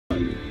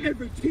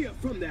every tear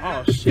from their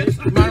eyes. Oh shit.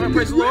 You mind if I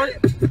praise the Lord?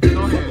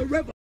 Go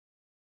ahead.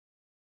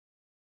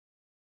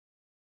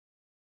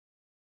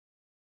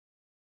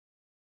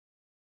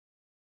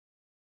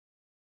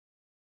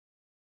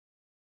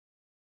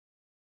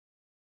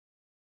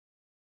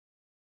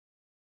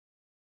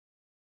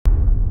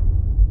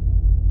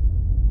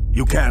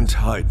 You can't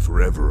hide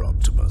forever,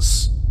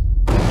 Optimus.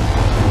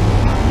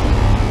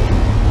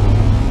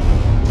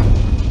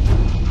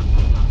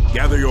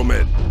 Gather your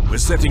men. We're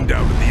setting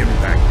down at the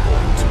impact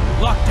point.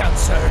 Lockdown,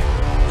 sir.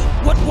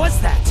 What was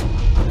that?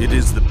 It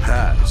is the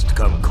past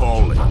come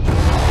calling.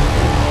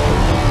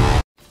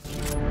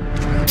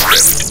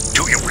 Rift,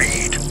 do you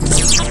read?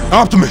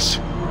 Optimus!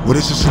 What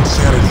is this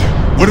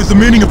insanity? What is the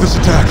meaning of this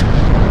attack?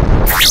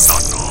 We do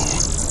not know,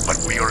 but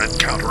we are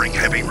encountering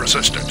heavy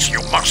resistance.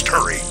 You must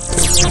hurry.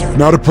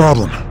 Not a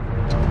problem.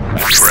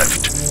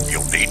 Drift,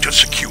 you'll need to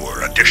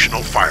secure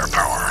additional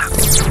firepower.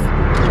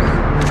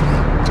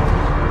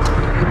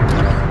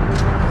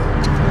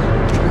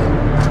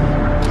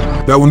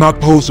 That will not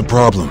pose a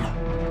problem.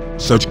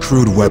 Such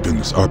crude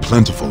weapons are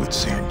plentiful, it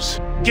seems.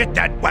 Get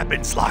that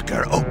weapons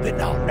locker open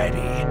already.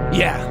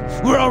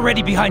 Yeah, we're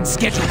already behind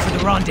schedule for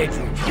the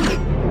rendezvous.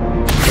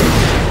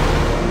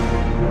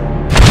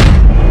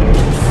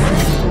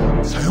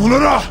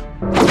 Sayonara!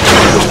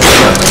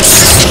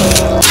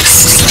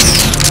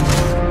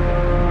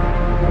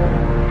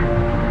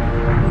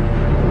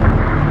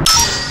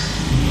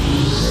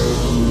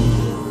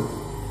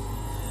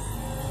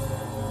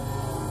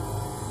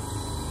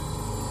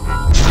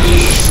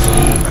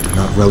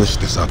 Relish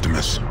this,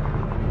 Optimus.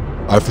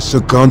 I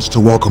forsook guns to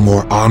walk a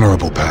more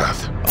honorable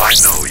path. I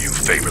know you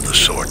favor the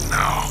sword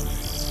now,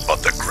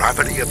 but the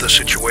gravity of the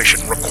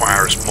situation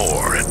requires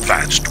more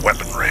advanced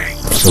weaponry.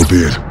 So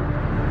be it.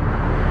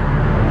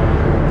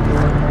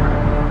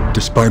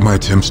 Despite my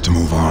attempts to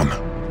move on,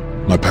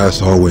 my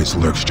past always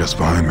lurks just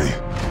behind me.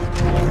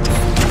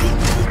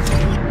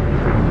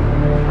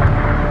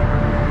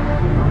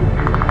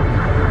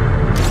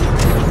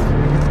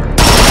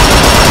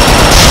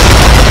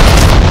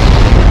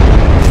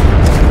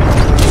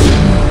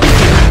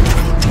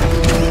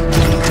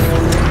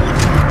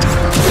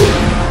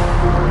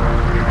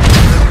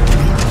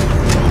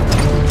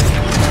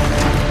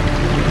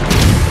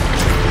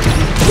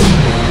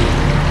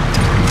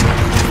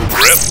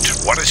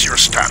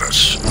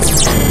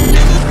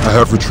 I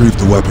have retrieved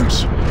the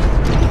weapons.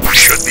 We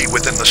should be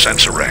within the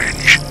sensor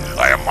range.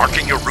 I am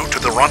marking your route to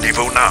the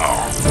rendezvous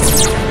now.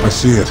 I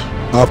see it.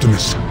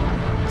 Optimus.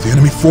 The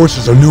enemy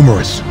forces are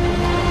numerous.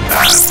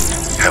 And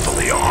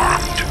heavily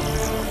armed.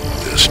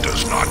 This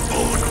does not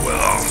bode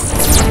well.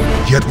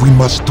 Yet we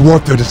must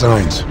thwart their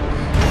designs.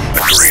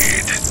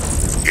 Agreed.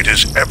 It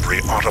is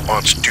every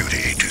Autobot's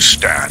duty to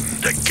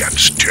stand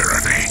against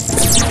tyranny.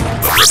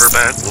 The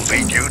riverbed will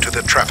lead you to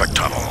the traffic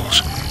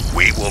tunnels.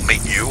 We will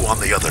meet you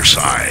on the other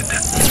side.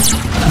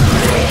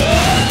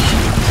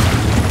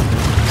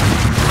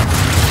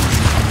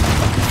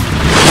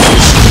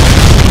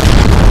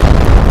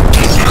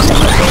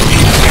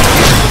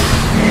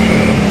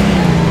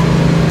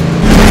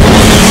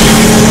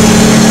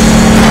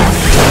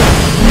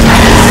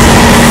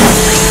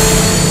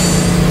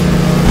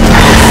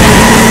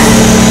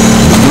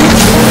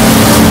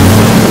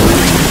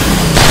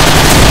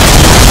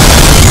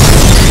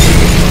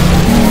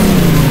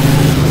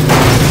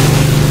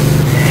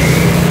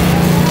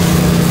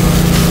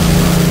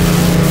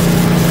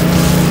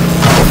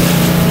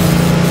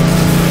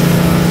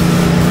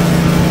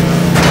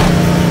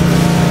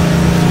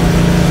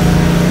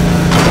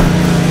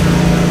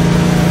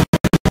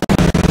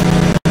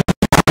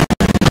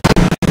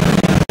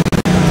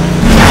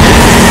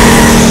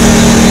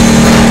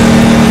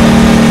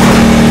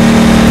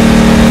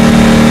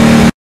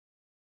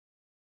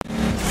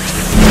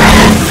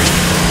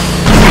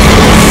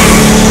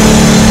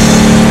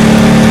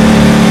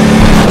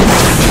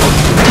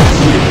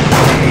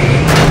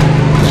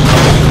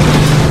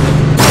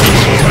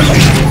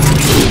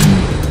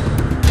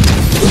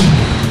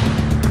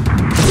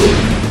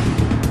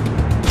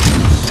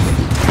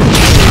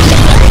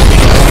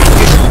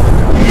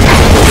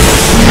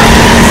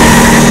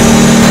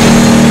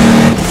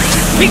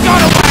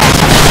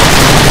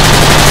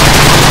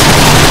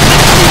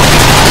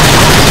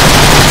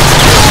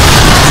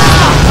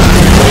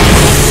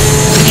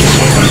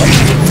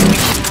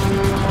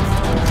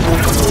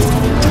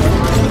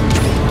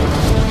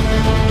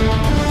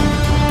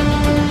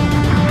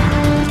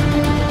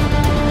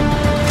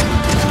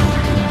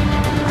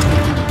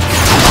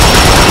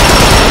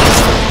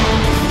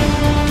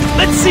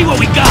 See what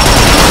we got!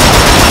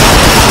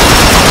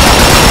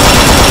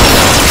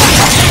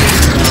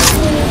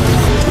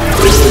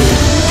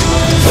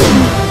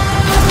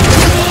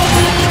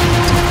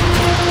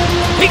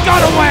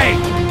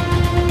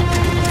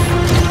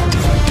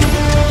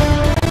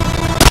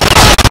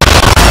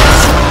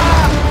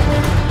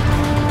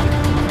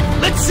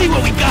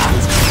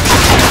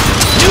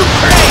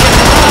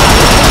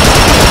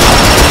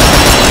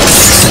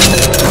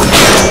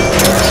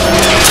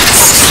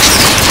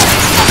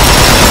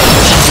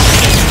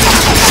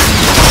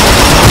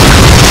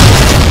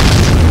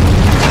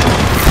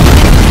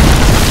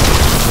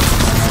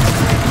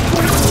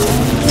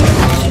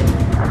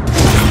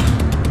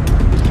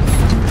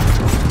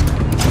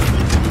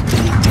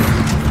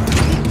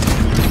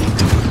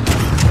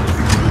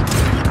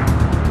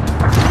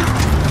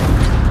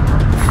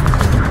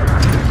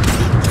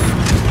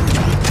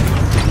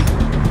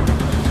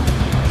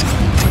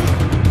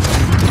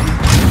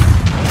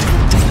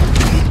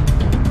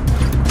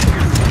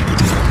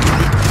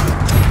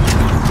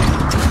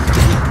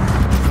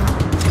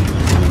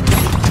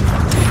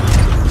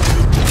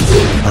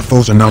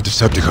 foes are not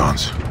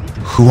Decepticons.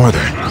 Who are they?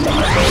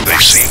 They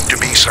seem to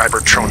be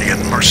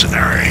Cybertronian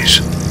mercenaries.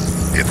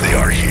 If they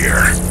are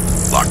here,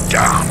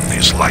 Lockdown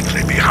is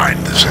likely behind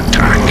this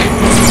attack.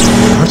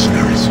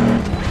 Mercenaries?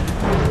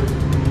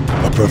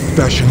 A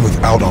profession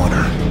without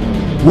honor.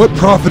 What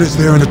profit is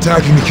there in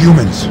attacking the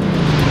humans?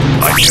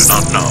 I do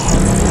not know,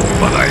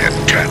 but I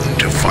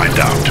intend to find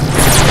out.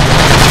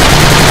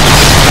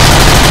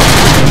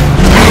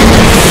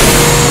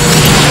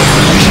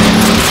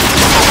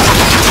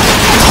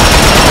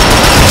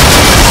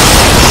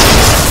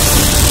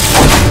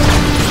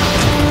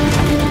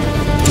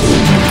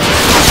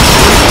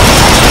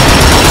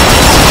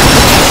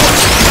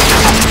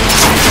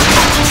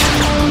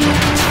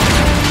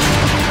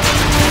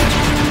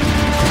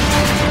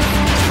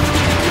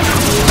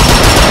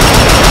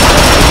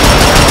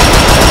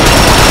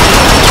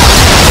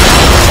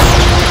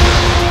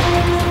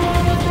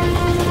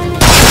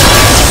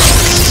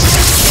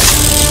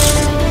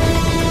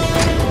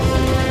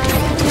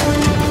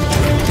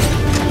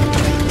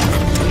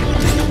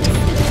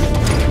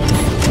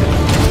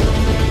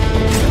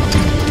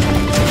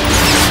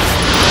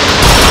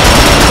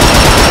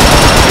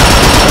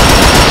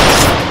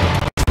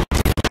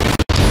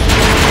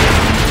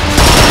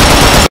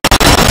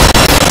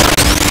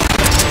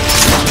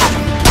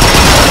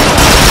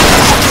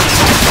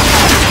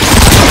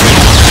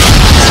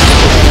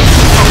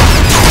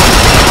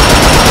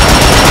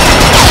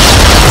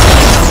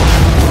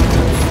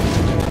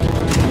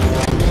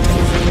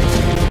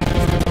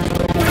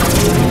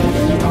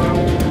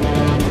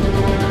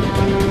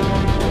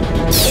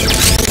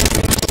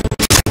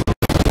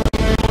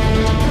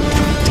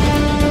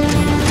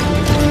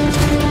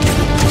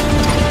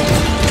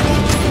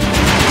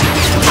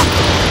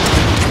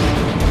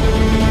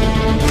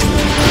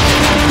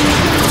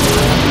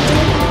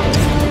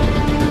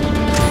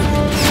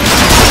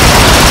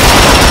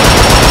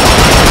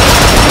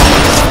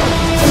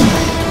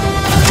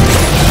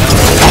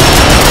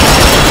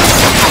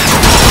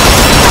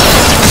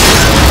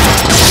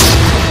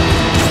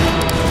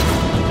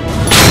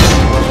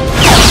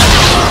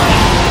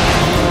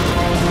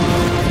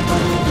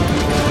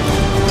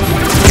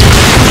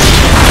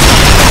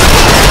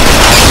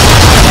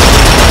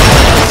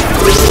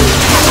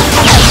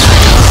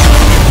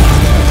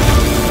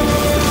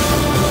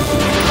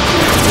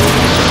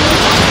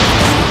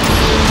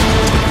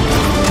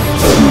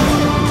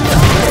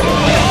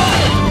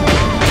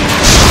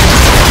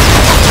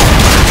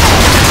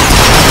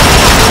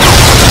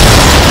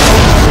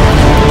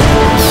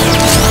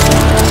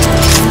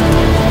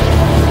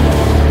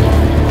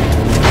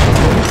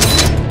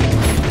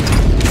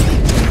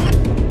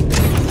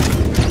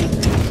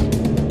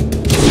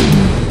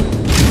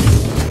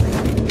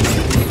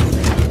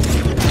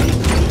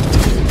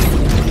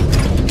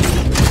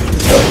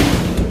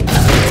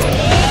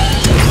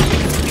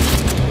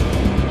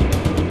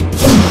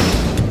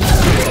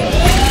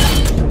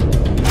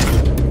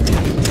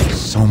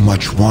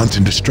 Much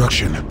wanton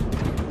destruction.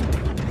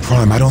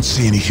 Prime, I don't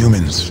see any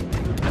humans.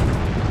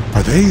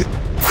 Are they?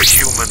 The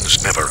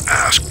humans never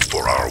asked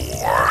for our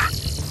war,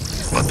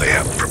 but they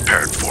have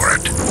prepared for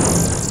it.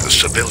 The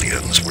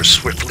civilians were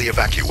swiftly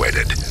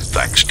evacuated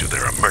thanks to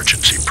their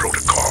emergency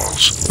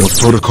protocols. Those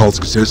protocols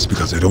exist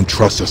because they don't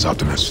trust us,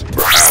 Optimus.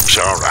 Perhaps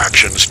our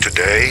actions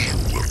today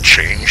will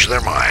change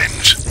their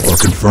minds. Or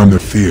confirm their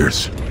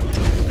fears.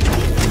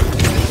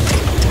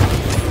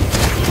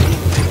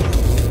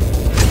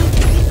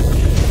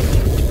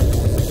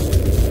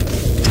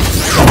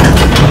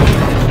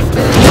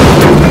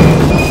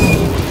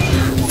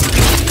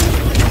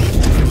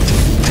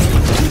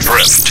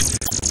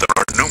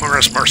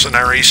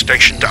 Mercenaries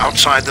stationed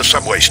outside the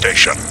subway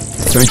station.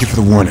 Thank you for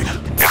the warning.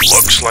 It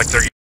looks like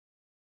they're using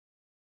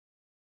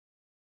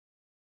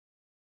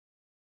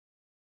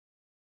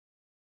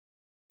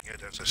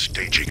it as a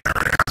staging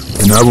area.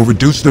 And I will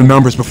reduce their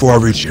numbers before I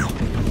reach you.